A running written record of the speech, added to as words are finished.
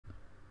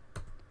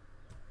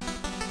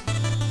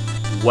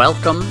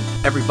Welcome,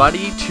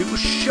 everybody, to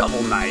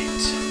Shovel Knight.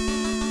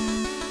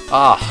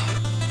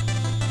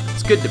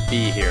 It's good to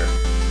be here.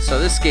 So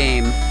this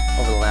game,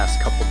 over the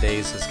last couple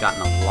days, has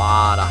gotten a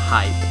lot of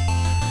hype.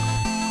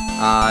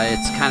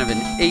 It's kind of an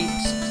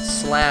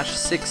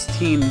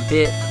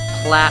 8/16-bit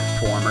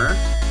platformer.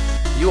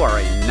 You are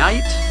a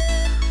knight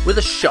with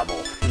a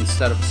shovel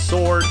instead of a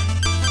sword.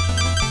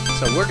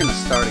 So we're going to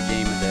start a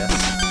game of this.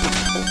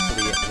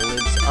 Hopefully it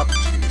lives up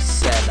to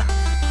said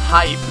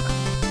hype.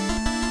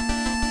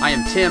 I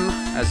am Tim,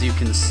 as you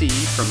can see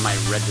from my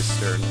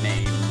registered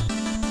name.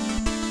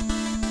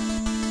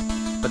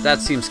 But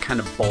that seems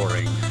kind of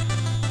boring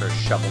for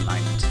Shovel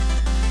Knight.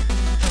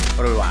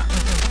 What do we want?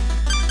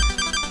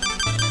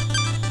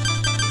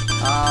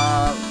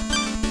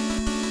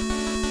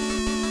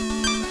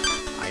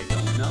 I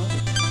don't know.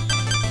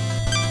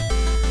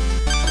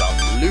 How about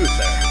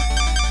Luther?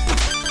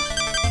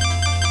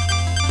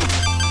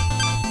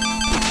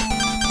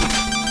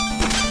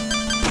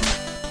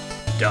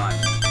 Done.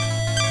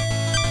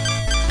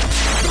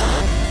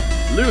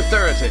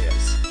 Luther it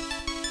is.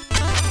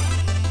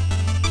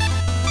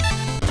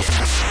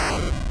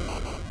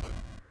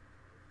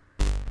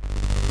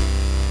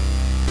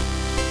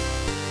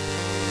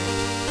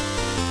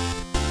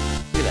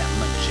 Look at that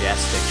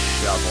majestic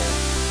shovel.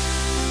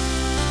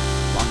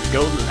 Long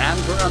ago the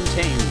lands were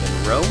untamed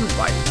and roamed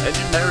by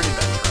legendary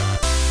adventurers.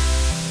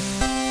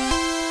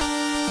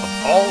 Of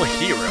all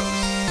heroes,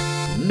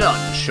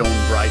 none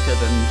shone brighter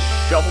than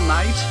Shovel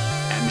Knight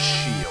and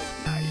Shield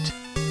Knight.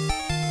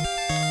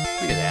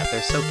 Look at that,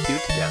 they're so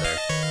cute together.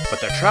 But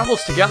their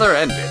travels together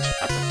ended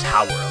at the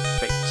Tower of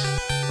Fate,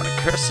 when a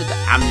cursed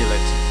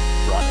amulet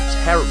brought a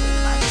terrible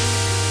magic.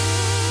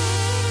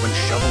 When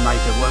Shovel Knight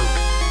awoke,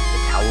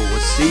 the tower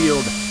was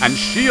sealed, and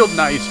Shield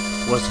Knight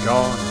was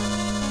gone.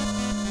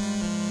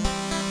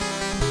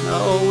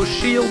 No,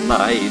 Shield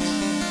Knight!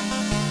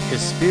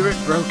 His spirit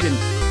broken,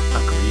 a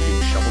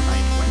grieving Shovel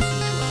Knight went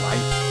into a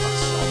life of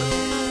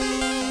solitude.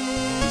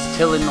 He's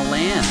tilling the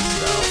lands,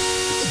 though.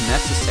 It's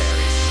necessary.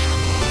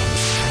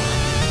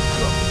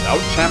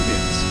 Without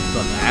champions,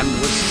 the land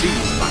was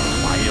seized by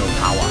vile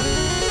power.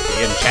 The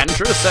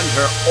Enchantress and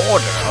her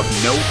order of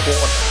no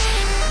quarter.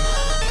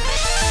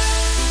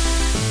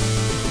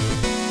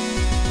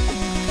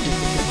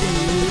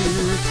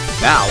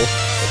 Now,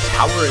 the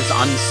tower is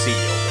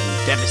unsealed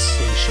and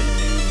devastation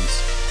looms.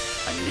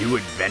 A new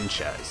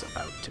adventure is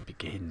about to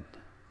begin.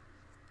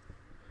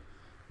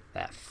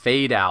 That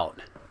fade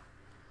out.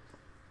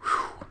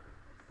 Whew.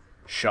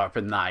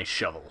 Sharpen thy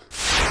shovel.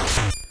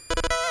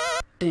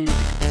 Ooh,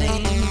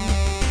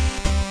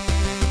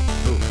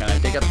 can I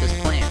dig up this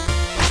plant?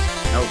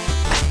 Nope.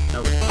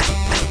 Nope.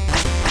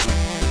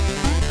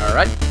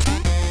 Alright.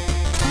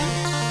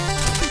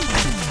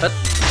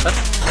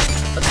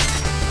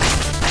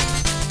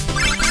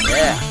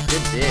 Yeah,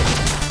 good dig.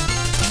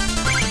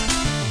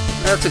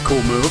 That's a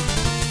cool move.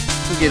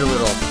 We get a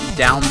little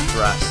down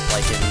thrust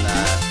like in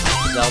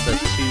Zelda 2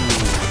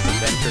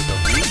 Adventures of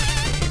Link.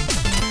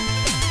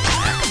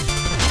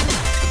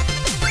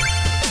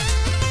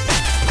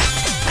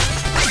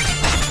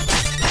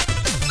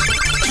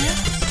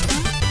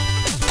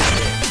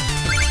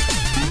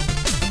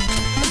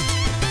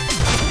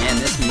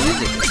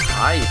 Music is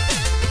hype.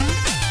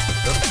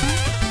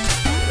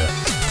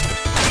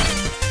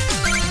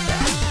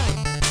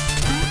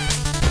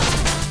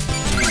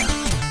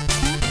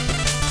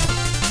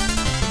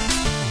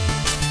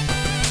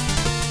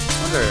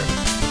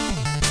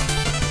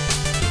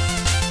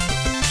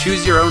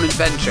 Choose your own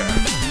adventure.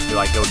 Do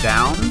I go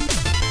down?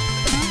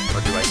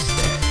 Or do I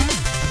stay?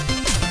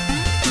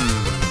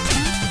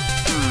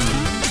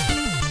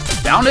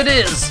 Down it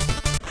is!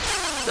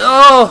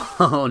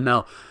 Oh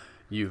no.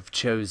 You've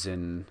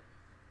chosen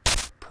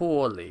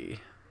poorly.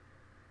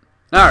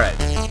 Alright.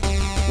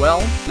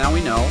 Well, now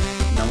we know.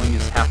 Knowing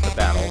is half the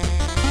battle.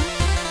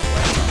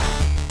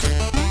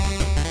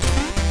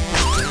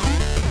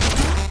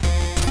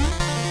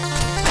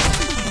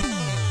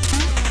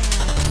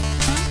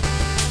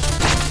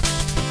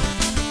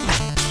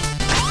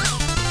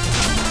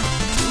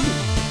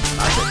 Well,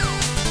 I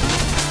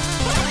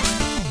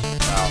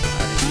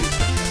didn't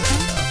use any of it,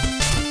 so.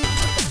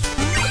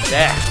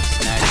 There!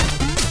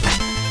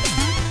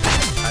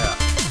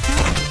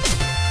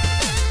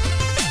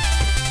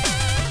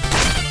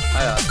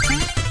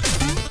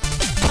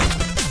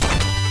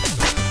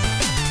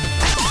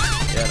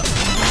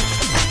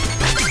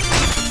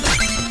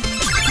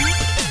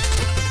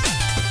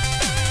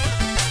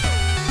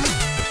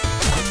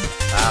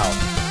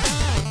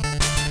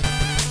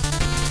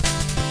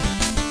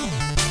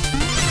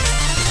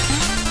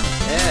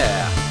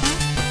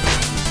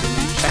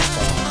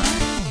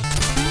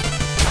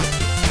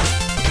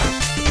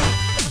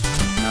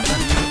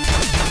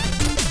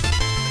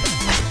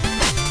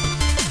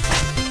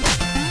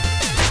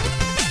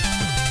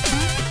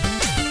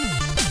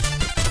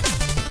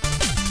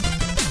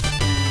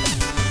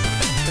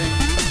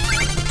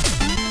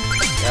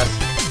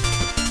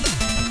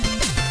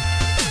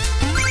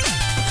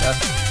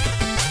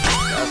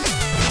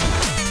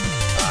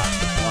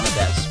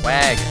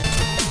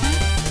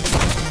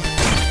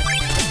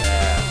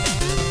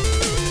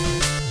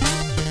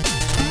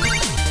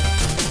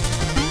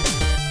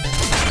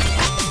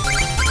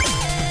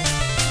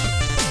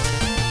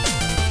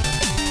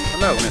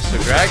 Mr.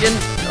 Dragon.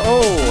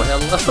 Oh,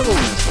 hello, Mr.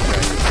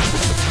 Dragon.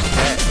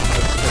 Okay,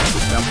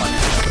 let's jump on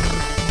it.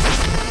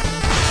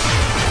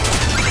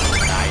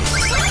 Nice.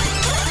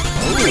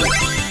 Ooh,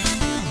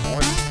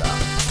 more stuff.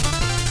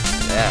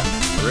 Yeah,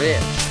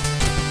 rich.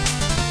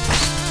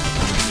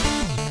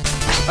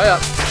 Oh yeah.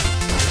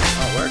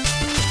 Oh, it works.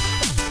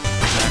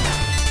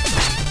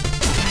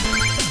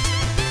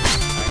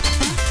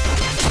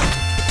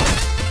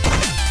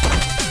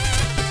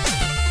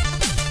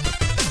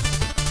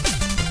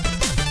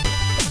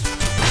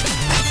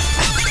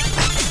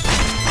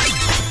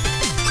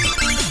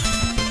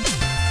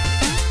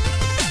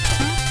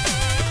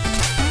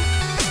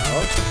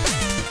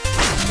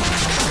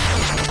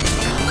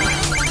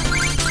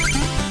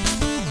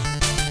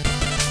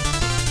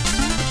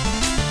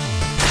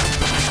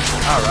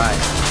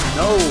 Alright.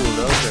 No,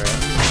 those are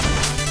enemies.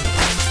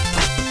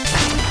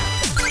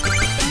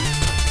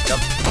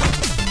 Yep.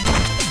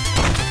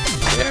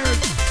 Scared.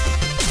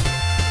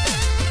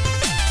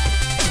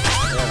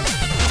 Yeah.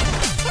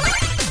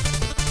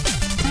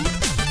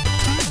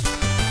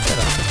 Get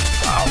up.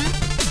 Ow.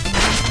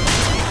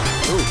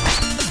 Ooh.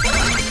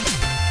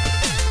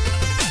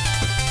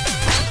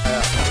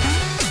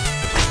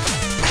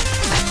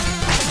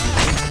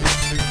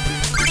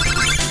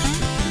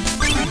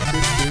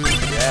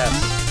 Yes.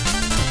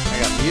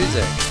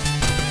 Music.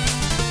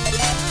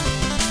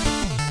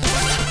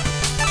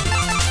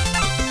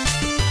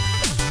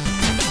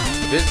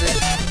 Visit.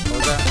 What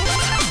was that?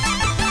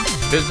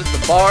 Visit the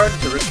bard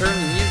to return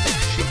the music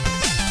sheets.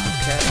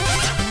 Okay.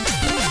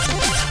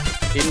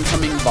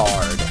 Incoming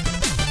bard.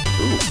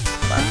 Ooh.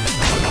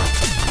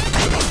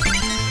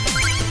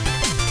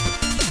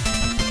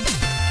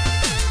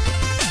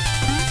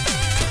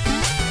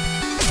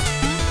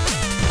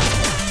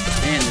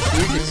 Man, this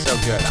music's so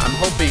good. I'm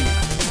hoping.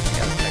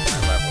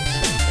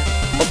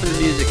 Hoping the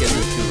music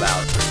isn't too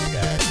loud for you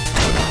guys.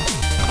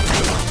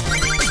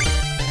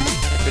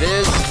 If it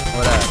is,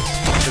 what else?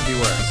 Could be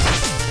worse.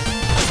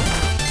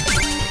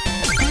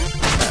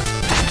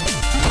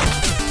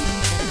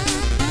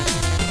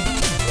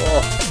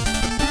 Oh,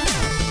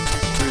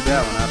 screwed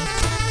that one up.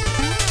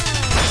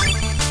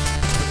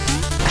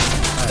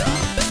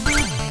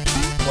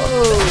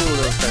 Whoa,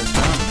 those guys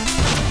jump.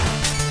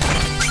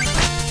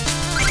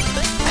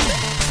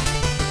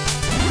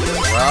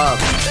 Rob,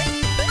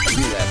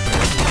 do that.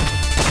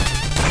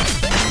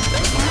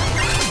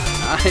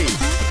 Nice.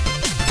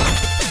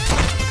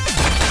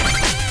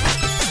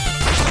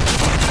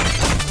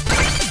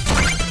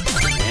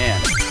 Man,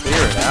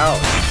 clear it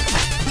out.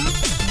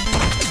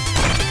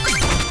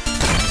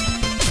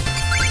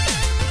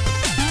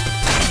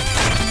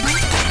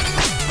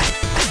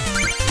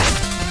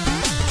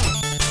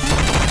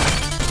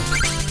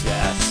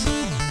 Yes.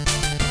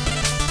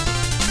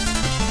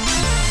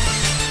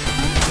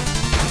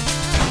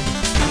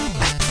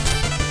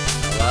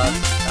 I love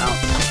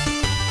bounce.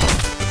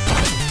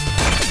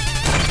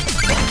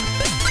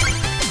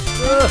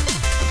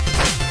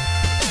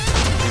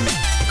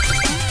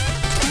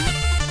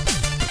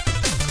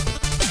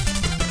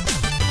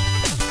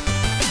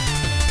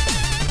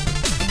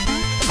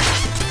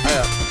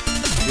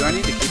 Do I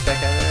need to keep that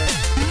guy there?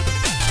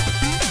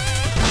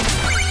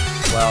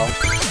 Well,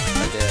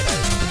 I did. I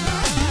did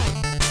not.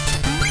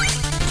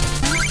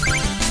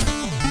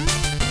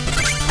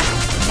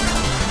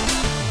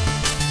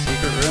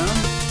 Secret room?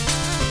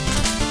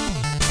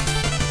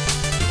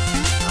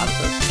 Not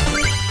so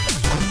secret.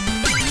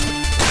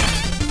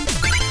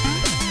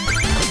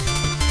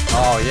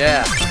 Oh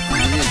yeah,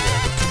 music.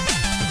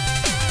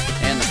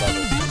 And the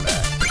bubbles come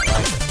back. I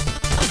like it.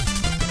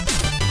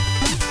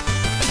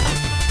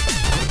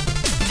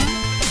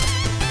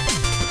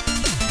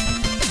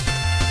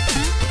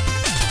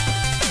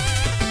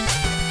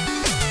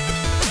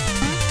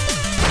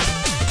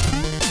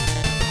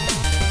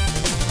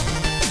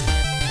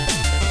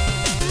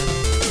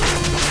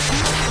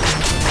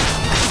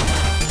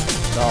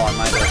 Oh, I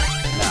might have.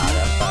 Nah,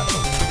 that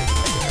platform was right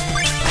there.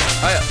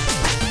 Hiya!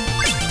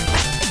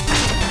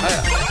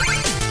 Hiya!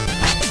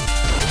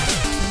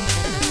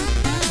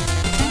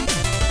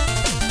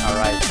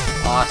 Alright,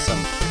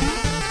 awesome.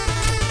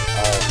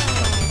 Oh,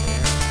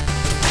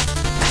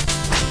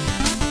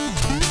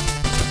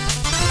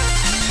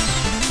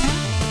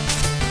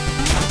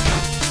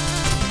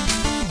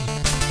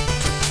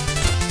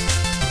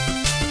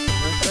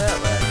 where's that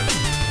ladder?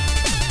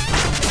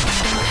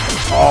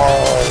 Oh,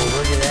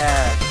 look at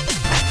that.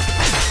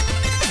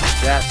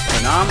 That's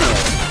phenomenal.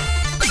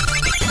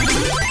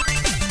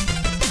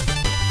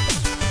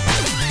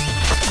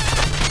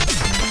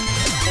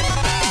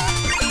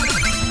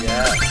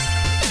 Yes.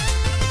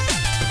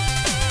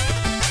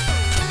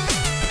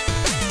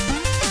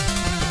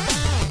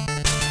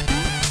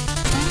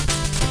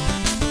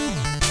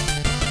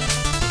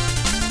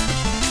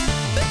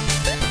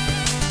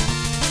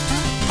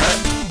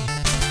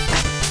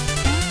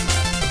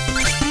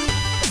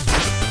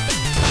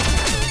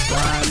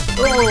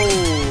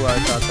 Oh, I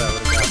thought that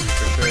would have got me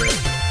for sure.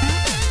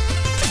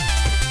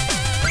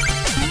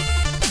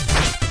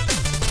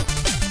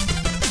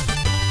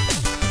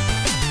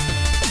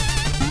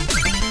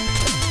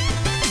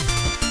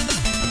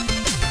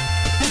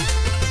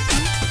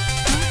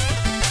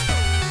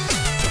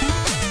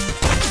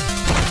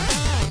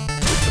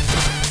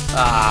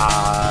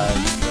 Ah,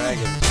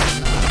 dragons.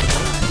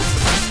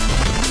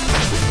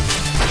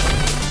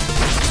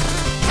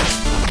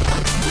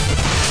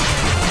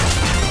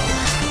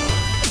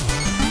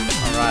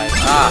 Alright,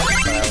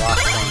 but I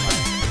lost all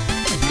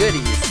my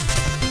goodies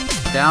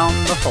down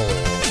the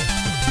hole.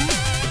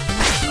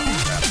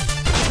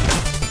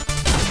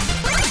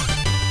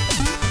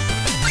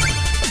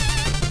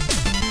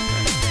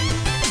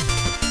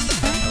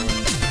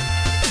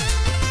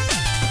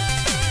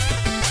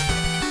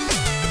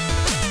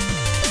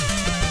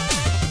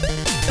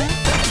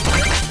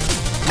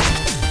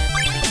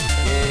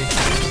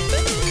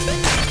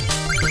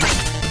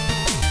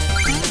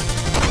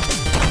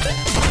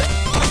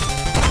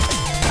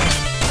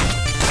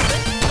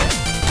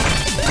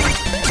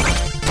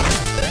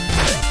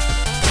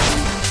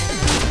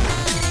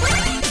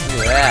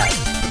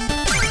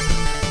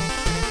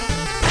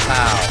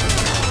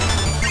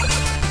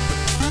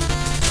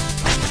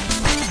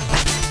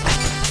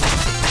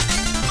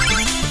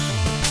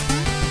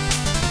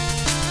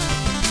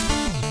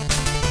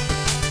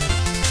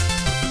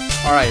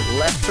 Alright,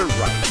 left or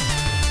right?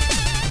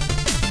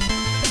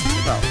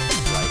 Oh,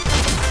 right.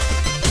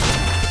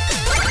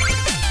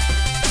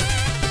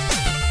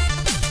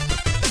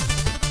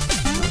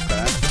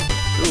 Okay.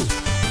 Ooh,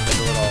 there's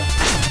a little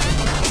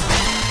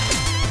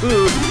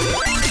food.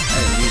 I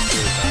didn't need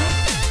food though.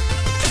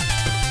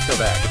 Let's go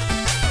back.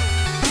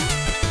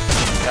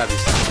 Gotta be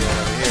something good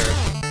over here.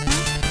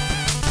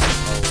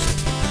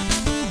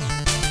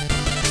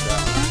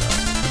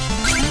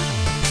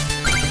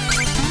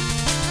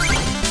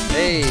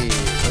 Hey, look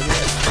at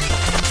that.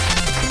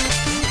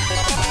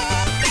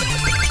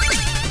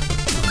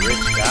 A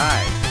rich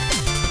guy.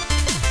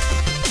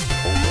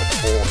 Over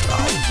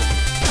 4,000.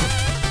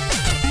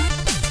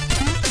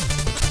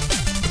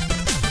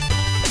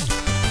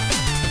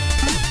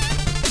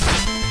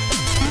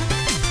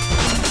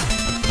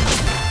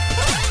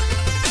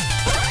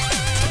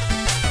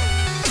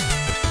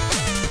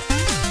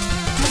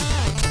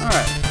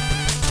 Alright.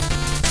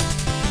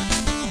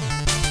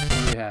 What do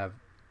we have?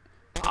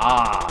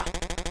 Ah!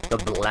 The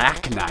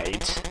Black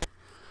Knight.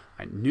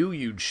 I knew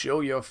you'd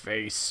show your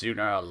face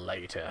sooner or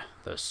later,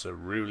 the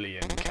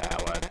cerulean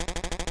coward.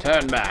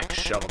 Turn back,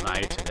 Shovel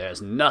Knight.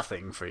 There's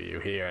nothing for you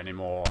here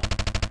anymore.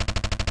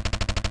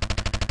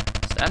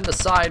 Stand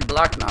aside,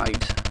 Black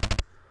Knight.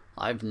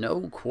 I've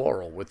no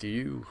quarrel with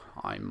you.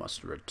 I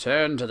must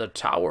return to the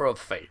Tower of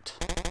Fate.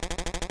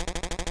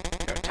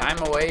 Your time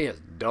away has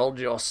dulled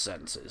your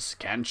senses,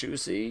 can't you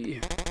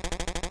see?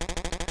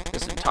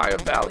 This entire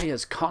valley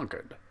has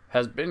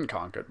been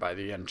conquered by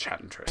the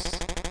Enchantress.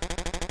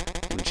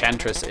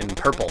 Enchantress in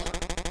purple.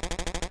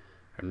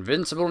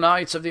 Invincible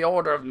knights of the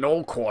Order of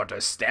No Quarter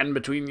stand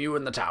between you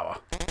and the tower.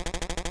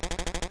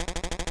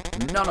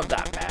 None of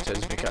that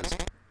matters because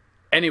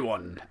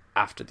anyone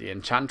after the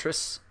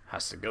Enchantress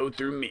has to go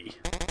through me.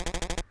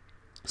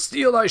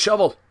 Steal thy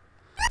shovel!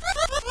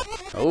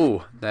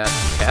 Oh, that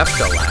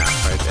Kafka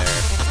laugh right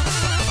there.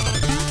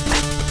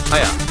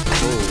 Hiya.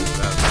 Oh,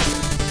 that was good.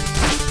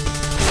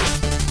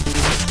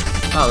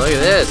 Oh, look at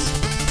this.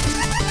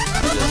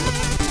 I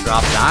just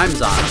drop dimes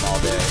on him all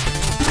day.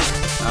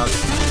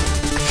 Okay.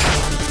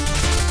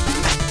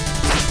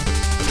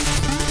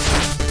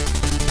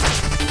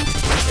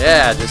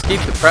 Yeah, just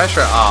keep the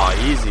pressure. Oh,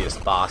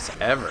 easiest boss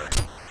ever.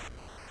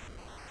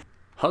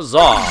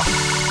 Huzzah!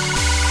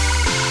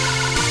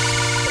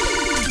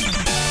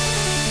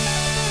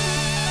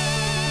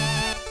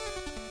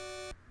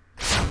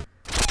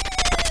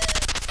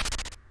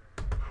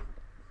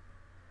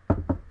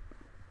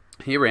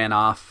 He ran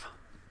off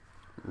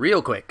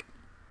real quick.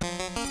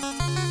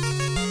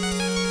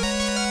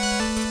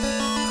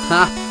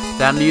 Ha!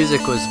 That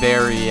music was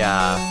very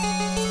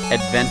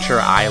Adventure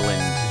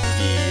Island-y.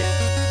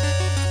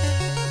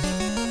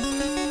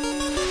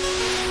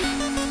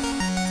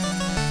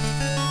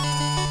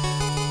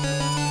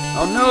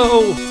 Oh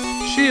no!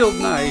 Shield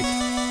Knight!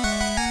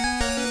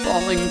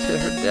 Falling to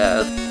her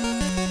death.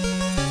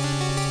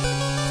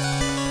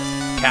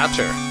 Catch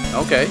her.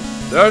 Okay.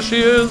 There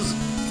she is!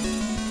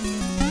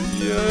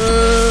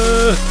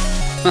 Yeah!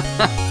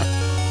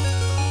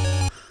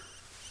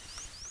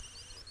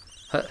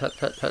 Hut, hut,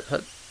 hut, hut,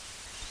 hut.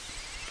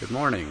 Good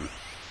morning.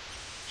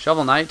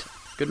 Shovel Knight,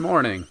 good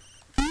morning.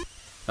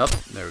 Oh,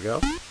 there we go.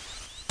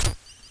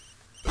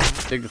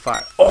 Dig the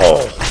fire.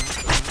 Oh!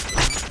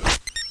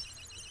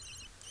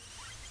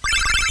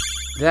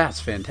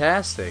 That's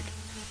fantastic.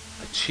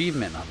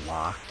 Achievement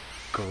unlocked.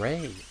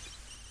 Great.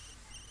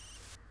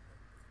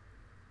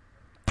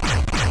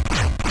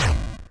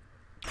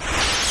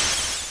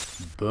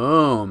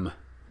 Boom.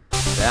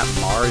 That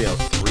Mario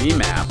 3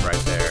 map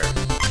right there.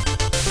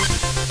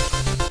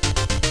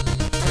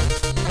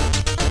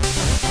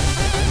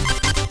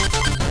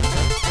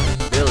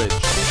 Village.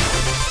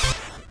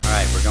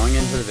 Alright, we're going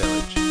into the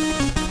village.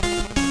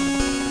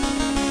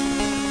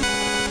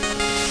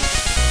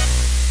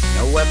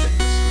 No weapons.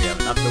 We have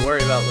enough to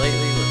worry about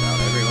lately without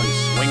everyone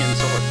swinging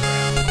swords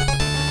around.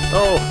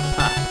 Oh,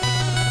 ha.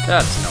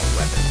 That's no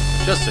weapon.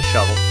 Just a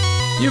shovel.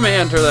 You may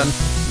enter then.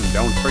 And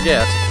don't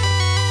forget,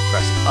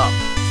 press up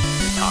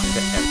to talk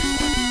to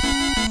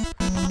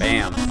everyone.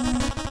 Bam.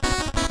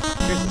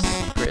 Here's a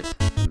secret.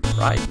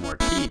 Right, more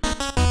teeth.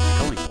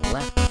 Going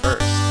left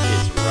first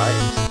is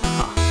right.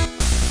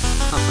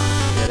 Huh.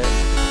 Get it?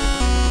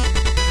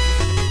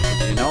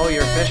 Did you know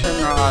your fishing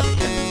rod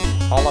can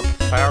haul up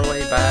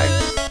fairway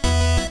bags?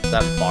 Is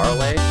that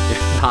faraway?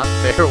 Not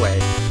fairway.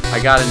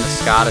 I got into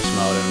Scottish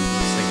mode and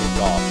was thinking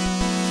golf.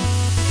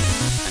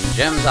 And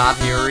gems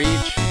out of your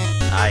reach?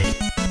 Aye.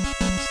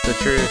 It's the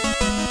truth.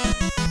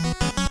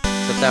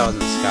 Except that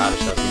wasn't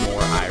Scottish, that was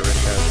more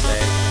Irish, I would say.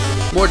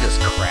 More just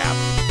crap.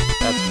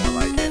 That's more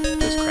like it.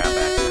 Just crap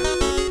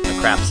accent. A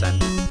crap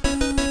scent.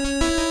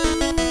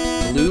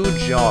 Blue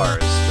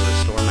jars to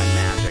restore my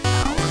magic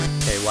power.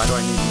 Okay, why do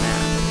I need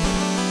magic?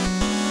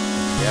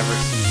 Have you ever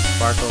seen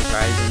sparkles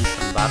rising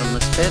from the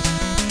bottomless pit?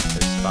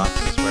 This box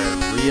is where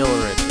real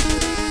riches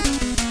is.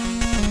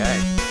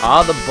 Okay.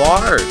 Ah, the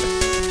bard!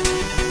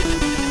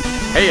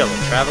 Hail,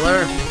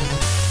 traveler! I'm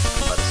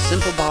but a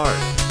simple bard,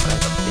 but I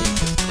have a big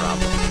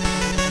problem.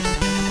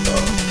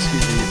 Oh,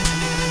 excuse me.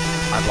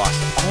 I've lost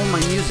all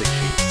my music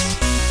sheets.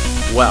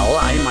 Well,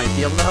 I might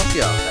be able to help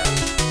you out with that.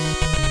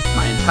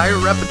 My entire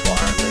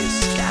repertoire lays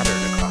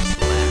scattered across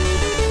the land.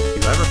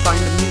 If you ever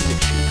find a music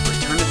sheet,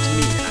 return it to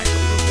me and I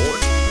shall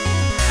reward you.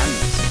 And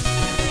this.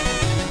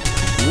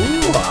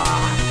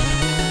 Ooh-ah!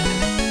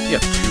 You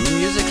have 2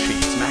 music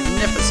sheets.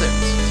 Magnificent.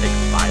 Take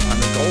 500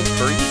 gold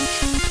for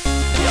each.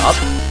 Yup.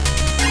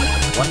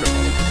 Wonderful.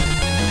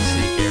 Let's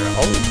see here.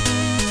 Oh,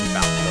 you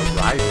found the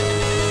rival.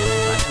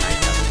 That night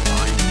has a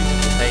fine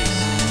musical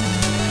taste.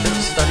 Should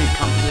have studied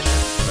composition,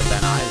 but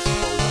then I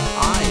suppose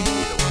I'd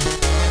be the one.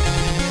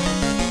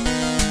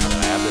 Now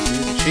that I have this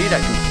music sheet, I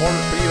can perform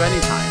it for you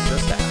anytime.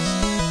 Just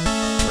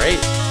ask.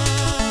 Great.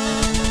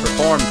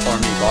 Perform for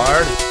me,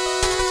 bard.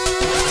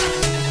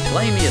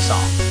 Play me a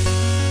song.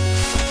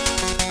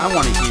 I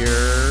want to hear,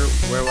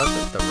 where was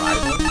it? The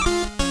rival?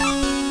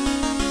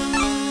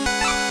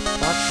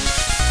 What?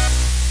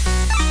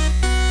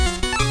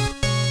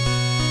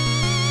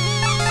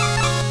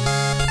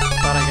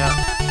 Thought I got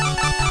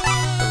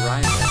the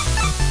rival.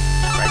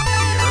 Right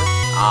here.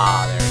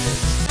 Ah, there it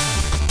is.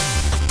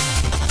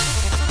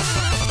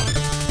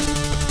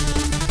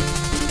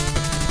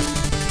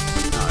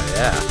 Oh,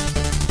 yeah.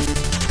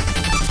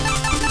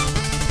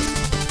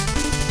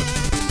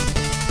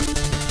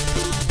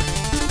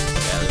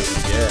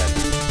 Good.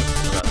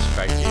 What about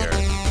strike here?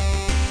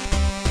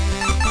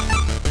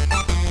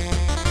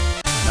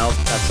 Nope,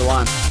 that's the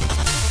one.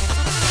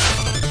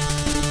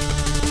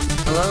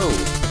 Hello.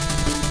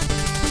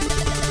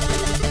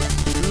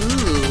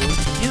 Ooh,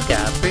 you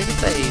got a pretty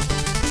face.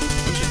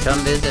 You should come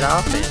visit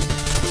often.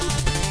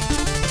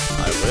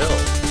 I will.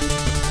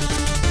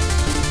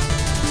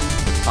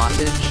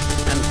 Pottage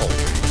and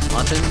poultry.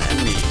 Mutton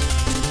and meat.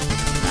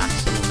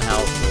 Maximum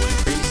health will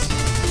increase.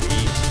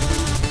 Meat.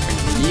 Bring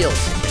a meal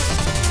ticket.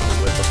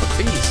 Whip up a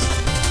feast.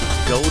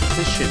 Go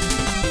fishing.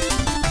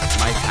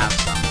 Might have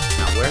some.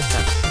 Now where's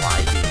that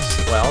fly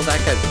beast? Well, that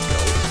guy's a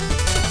goat.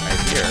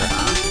 Right here,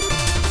 huh?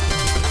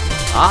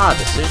 Ah,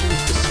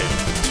 decisions.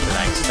 Should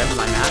I extend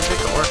my magic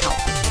or help?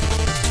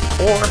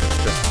 Or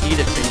just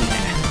eat a thing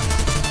man?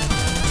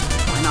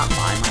 Why not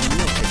buy my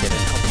meal ticket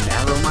and help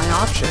narrow my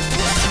options?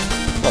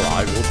 Well,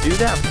 I will do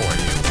that for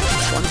you.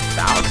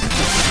 1,000.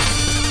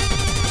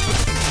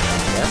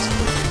 Yes,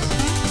 please.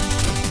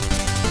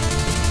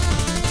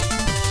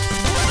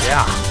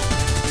 Yeah.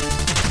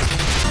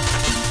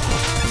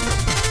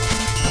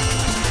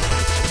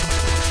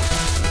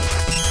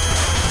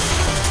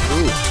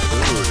 Ooh,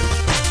 food.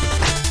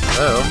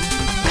 Hello.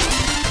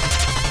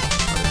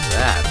 What is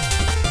that?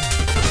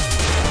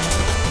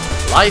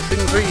 Life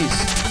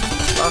increased.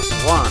 +1.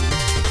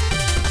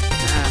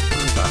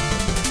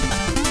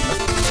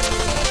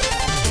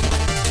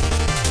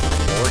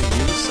 More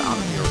use out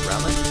of your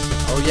relics?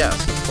 Oh yes,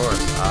 of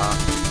course.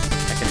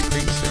 I can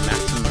increase your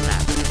maximum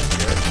magic.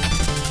 Good.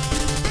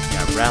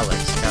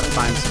 Relics. Gotta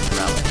find some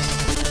relics.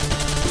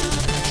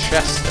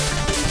 Chester.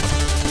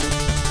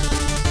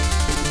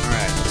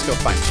 Alright, let's go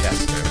find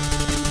Chester.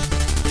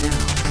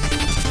 Down.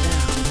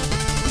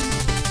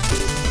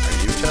 Are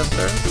you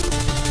Chester?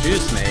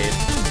 Juice made.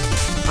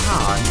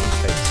 Ah, new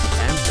face.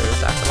 Dancers,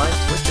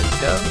 acolytes, witches,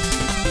 ghosts.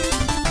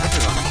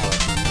 Everyone's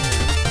welcome here.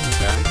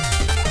 Okay.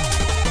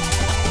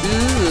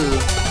 Ooh,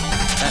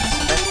 that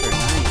spectre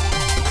knight.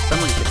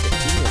 Someone could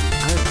defeat him.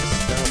 I would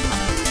dispel my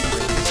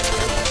greatest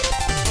terror.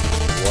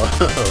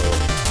 Whoa.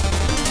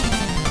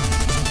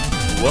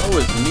 Woe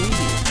is me.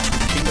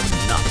 King of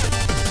nothing.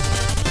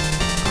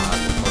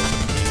 The most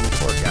king,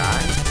 poor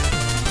guy.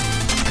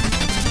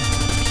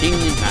 King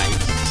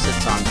Knight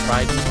sits on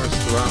Pridemore's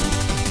throne.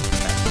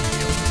 That's the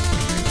deal with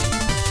you.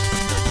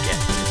 You'll get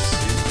this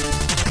soon.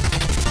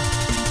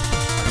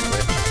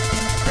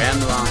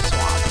 Grand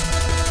Swamp.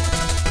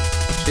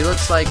 She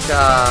looks like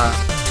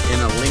in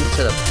A Link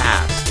to the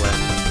Past when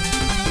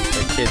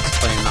the kid's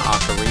playing the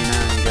ocarina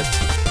and gets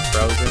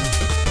frozen.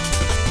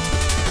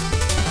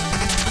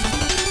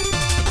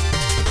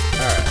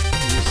 Alright,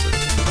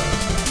 useless.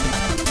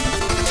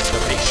 The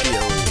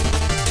ratio.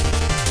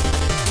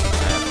 I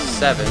have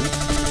 7.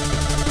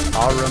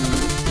 Aurum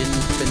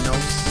Infiniosa.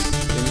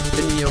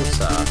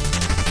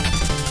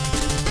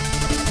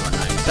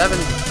 197.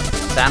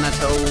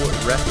 Thanato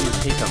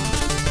Refutatum.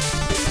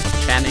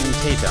 Channing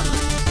Tatum.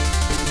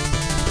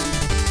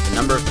 The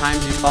number of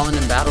times you've fallen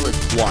in battle is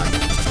 1.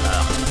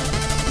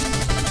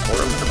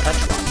 Aurum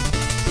Perpetuum.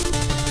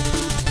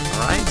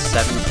 Alright,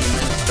 17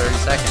 minutes, 30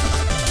 seconds.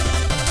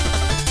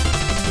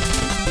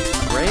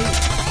 Great.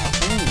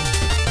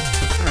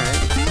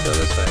 Alright, let's go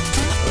this way.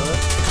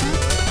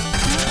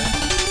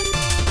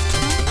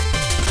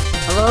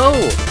 Hello,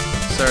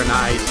 Sir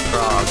Night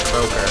Frog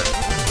Croaker.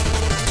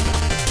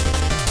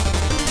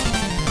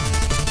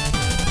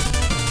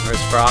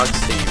 Where's Frog's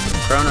theme from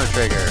Chrono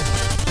Trigger?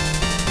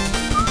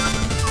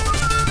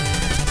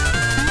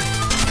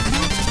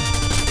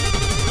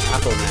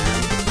 Apple Man.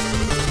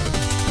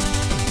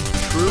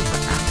 Troop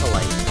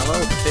Acolyte. Hello,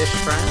 fish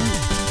friend.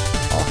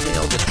 All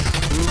hail the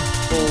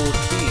truthful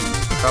king.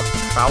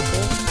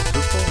 Trouble?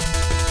 Truthful?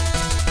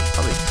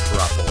 Probably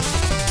truffle.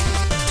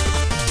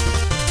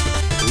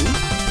 Who?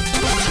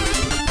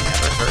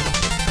 Never heard of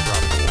the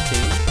truffle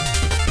king.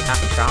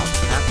 Half trout,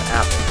 half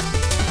apple.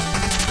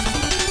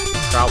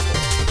 Trouble.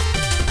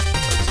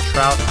 It's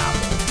trout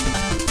apple.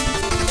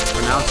 It's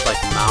pronounced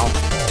like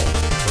mouthful.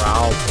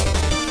 Trouble.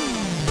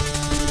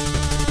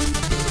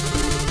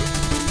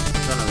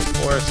 Son of the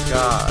forest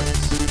gods.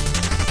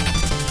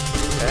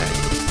 Okay.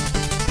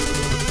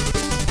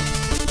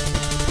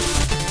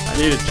 I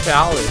need a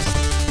chalice.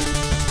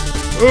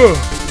 Oh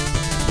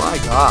my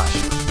gosh.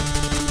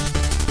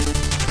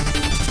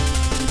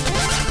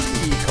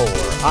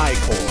 E-core,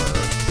 I-core.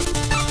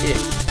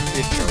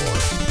 It-core.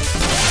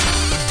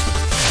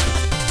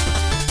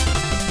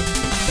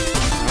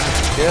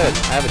 Good. I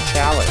have a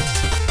chalice.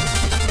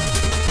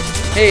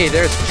 Hey,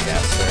 there's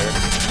Chester.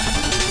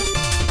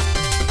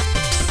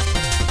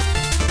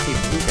 Hey,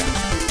 blue guy.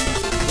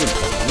 You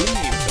wouldn't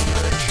believe the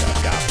merch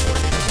I've got for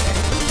you today.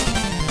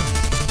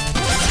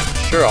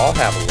 Sure, I'll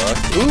have a look.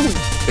 Ooh,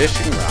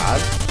 fishing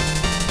rod.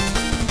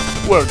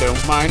 Well,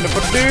 don't mind if I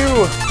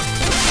do.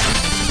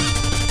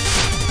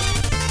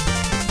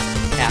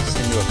 Cast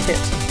into a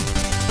pit.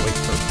 Wait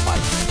for a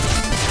fight.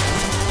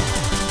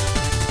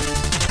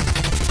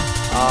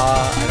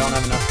 I don't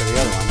have enough for the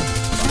other one.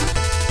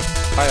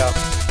 Hiya.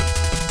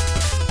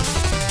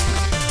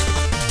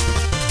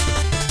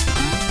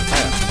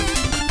 Hiya.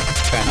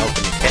 Trying to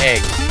open the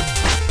kegs.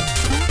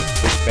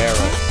 Big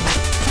barrels.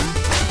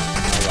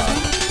 I love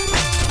it.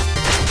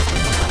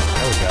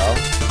 There we go.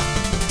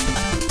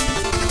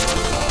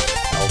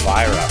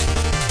 Elvira.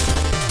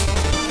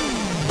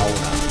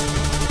 Mona.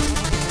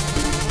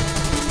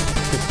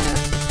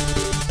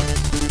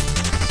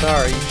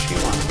 Sorry, she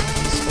wanted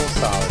peaceful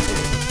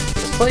solitude.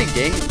 Play a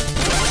game.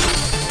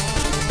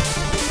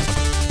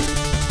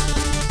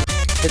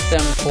 Hit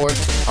them towards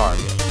the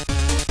target.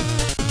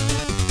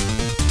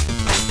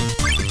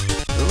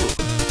 Ooh.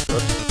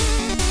 Oops.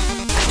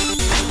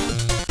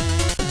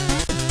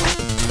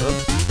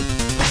 Oops.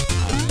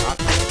 I'm not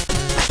good.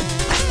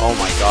 Oh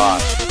my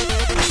gosh.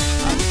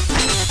 I'm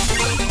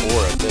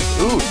 4 at this.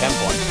 Ooh, 10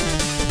 points.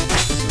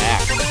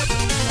 Smack.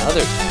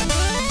 Another 10.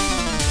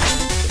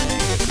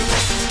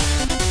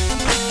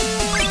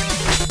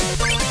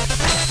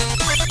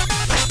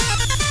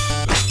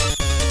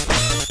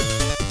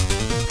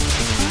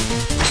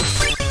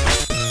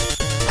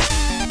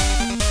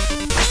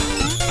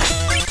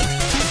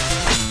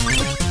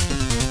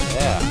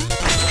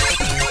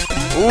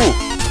 Ooh,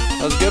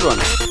 that was a good one.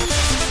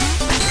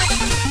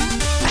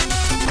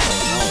 Oh,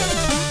 no.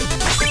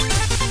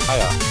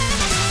 Hiya.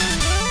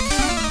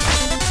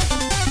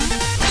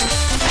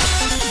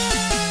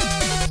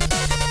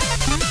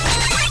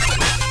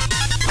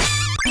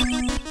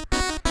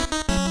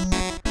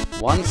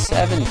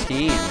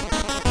 $117.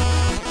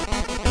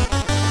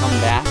 Come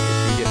back if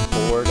you get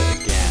bored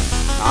again.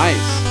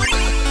 Nice.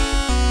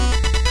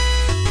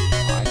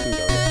 Oh, I can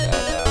go get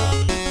that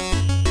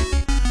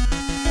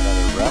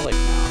other relic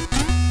now.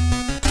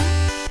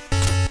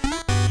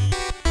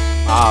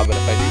 Ah, but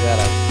if I do that,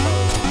 I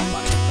probably won't have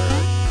money for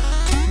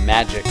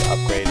magic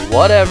upgrade.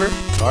 Whatever.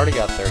 I've already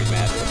got 30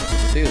 magic.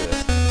 Let's do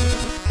this.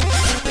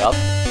 Yup.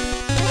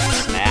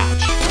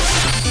 Snatch.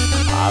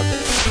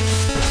 Positive.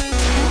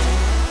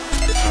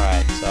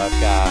 Alright, so I've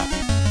got...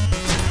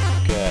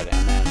 Good,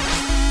 and then...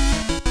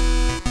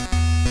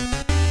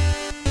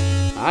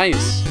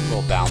 Nice.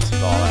 Little bouncy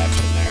ball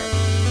action there.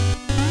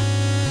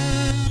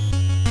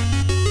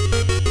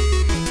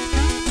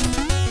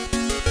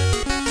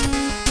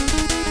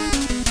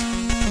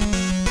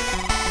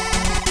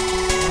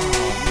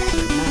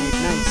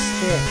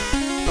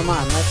 Come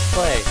on, let's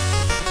play.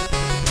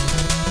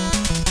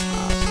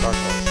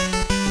 Sparkles.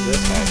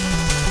 This guy.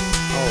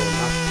 Oh,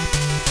 not.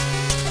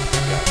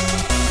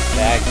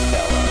 Bag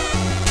fella.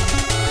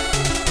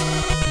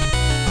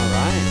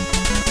 Alright.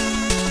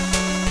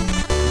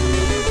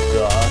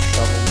 The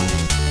shovel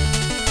knight.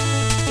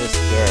 This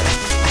dirt.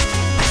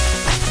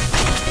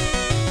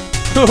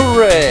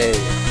 Hooray!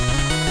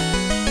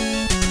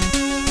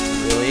 I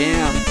really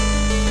am.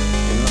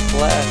 In the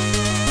flesh.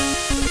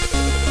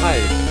 Hi.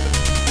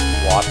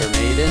 Water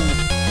Maiden.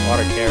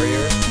 Water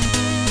carrier.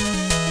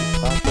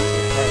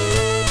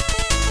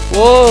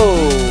 Whoa!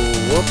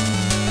 Whoop.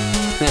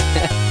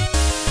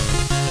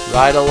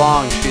 Right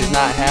along. She's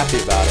not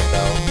happy about it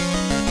though.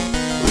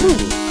 Ooh.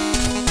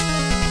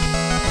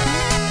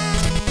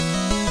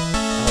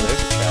 Oh,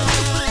 there's a chest.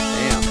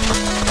 Damn.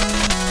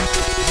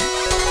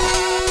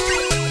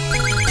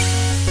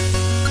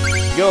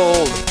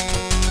 Gold.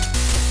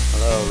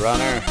 Hello,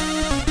 runner.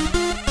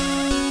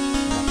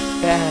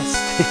 Fast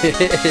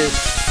it is.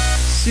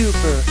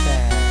 Super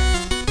fast.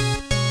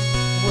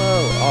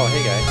 Whoa. Oh,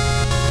 hey guys.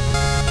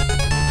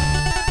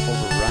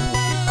 Overrun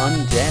with the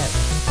undead.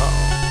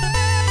 Uh-oh.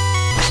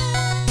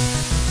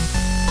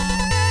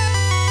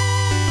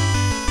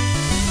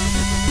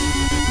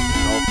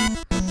 Nope.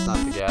 It's not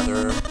the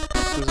gatherer.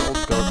 Who's the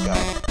old goat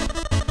guy?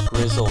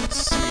 Grizzled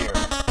seer.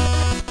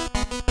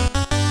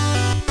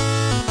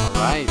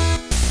 Alright.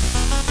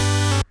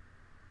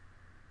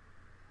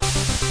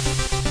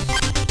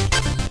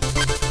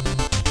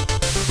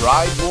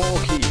 Ride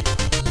walkie.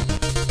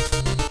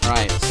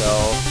 Right,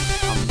 so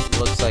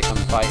looks like I'm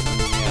fighting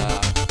the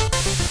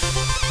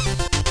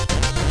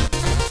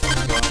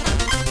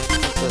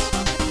what's this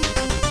one?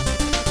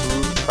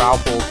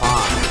 Troupple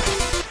Pond.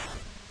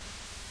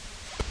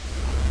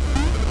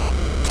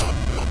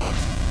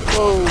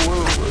 Whoa,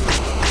 whoa, whoa.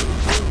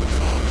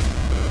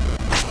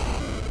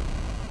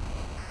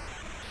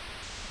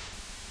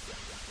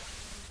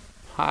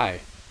 Hi,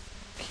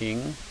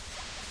 King.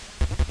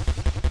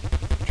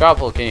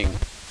 Troupple King.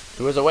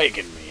 Who has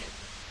awakened me?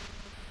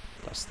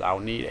 Dost thou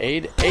need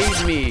aid?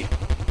 Aid me!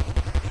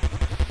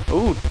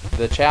 Ooh,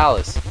 the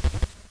chalice.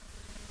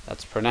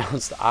 That's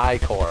pronounced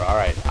Ichor.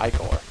 Alright,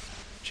 Ichor.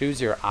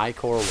 Choose your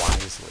Ichor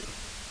wisely.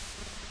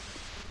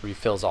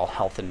 Refills all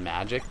health and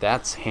magic.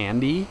 That's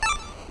handy.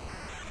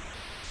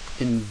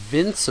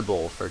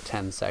 Invincible for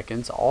 10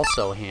 seconds.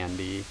 Also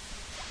handy.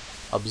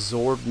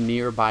 Absorb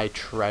nearby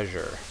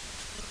treasure.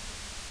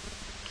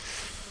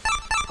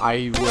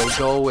 I will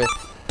go with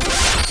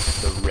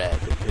the red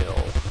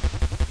pill.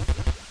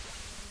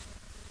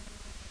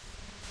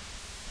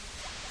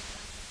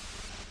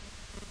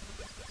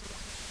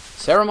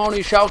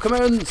 Ceremony shall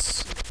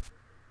commence!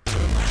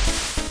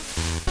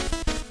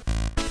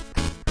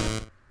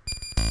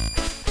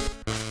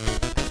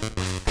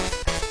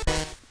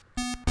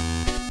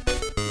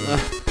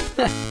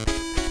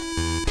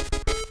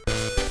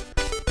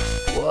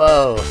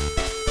 Whoa!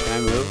 Can I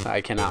move?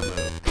 I cannot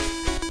move.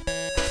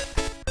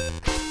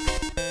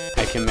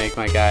 I can make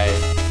my guy...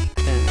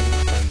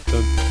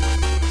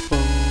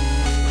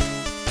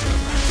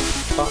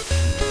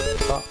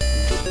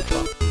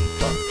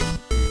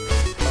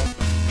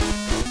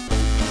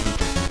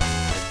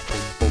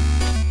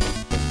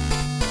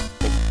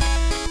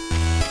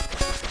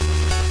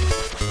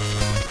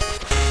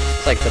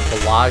 It's like the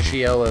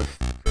Bellagio of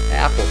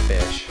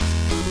Applefish.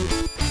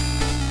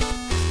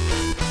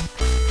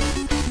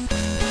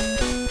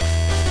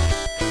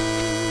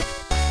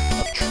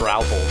 Of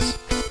Trouples.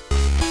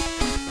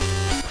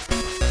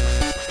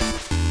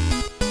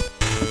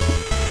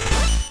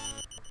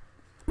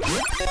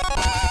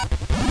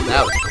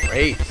 That was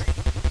great.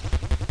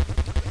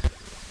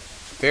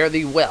 Fare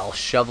thee well,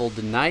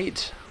 shoveled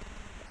knight.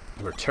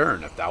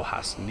 Return if thou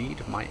hast need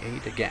of my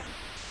aid again.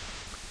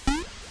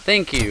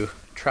 Thank you,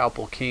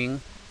 Troupple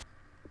King.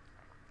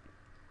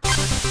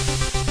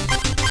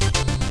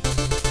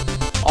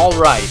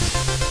 Alright.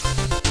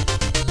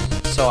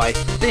 So I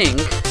think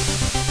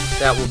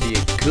that will be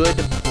a good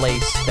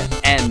place to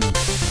end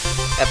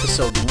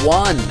episode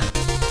 1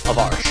 of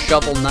our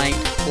Shovel Knight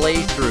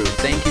playthrough.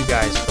 Thank you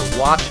guys for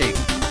watching.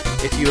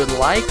 If you would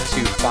like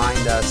to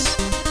find us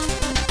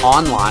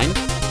online,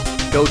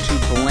 go to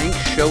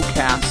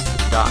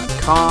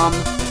blankshowcast.com.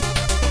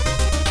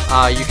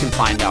 You can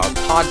find our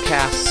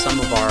podcasts, some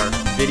of our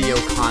video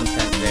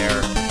content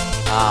there.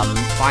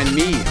 Find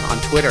me on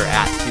Twitter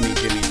at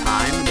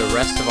TimmyJimmyTime. The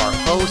rest of our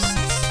hosts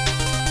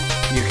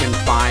you can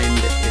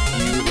find if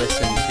you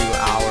listen to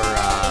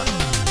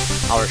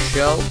our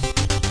show.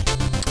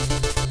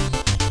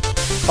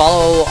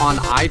 Follow on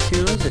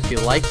iTunes if you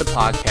like the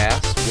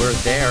podcast. We're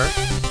there.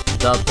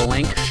 The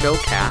Blank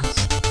Showcast.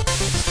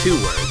 It's 2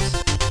 words.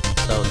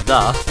 So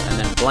the, and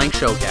then Blank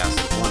Showcast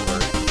is 1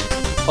 word.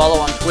 Follow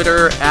on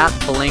Twitter at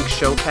Blank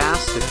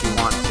Showcast if you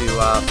want to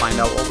find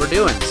out what we're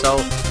doing.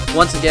 So,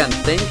 once again,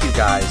 thank you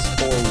guys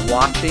for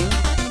watching,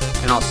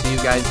 and I'll see you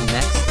guys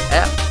next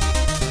ep.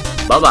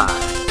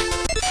 Bye-bye.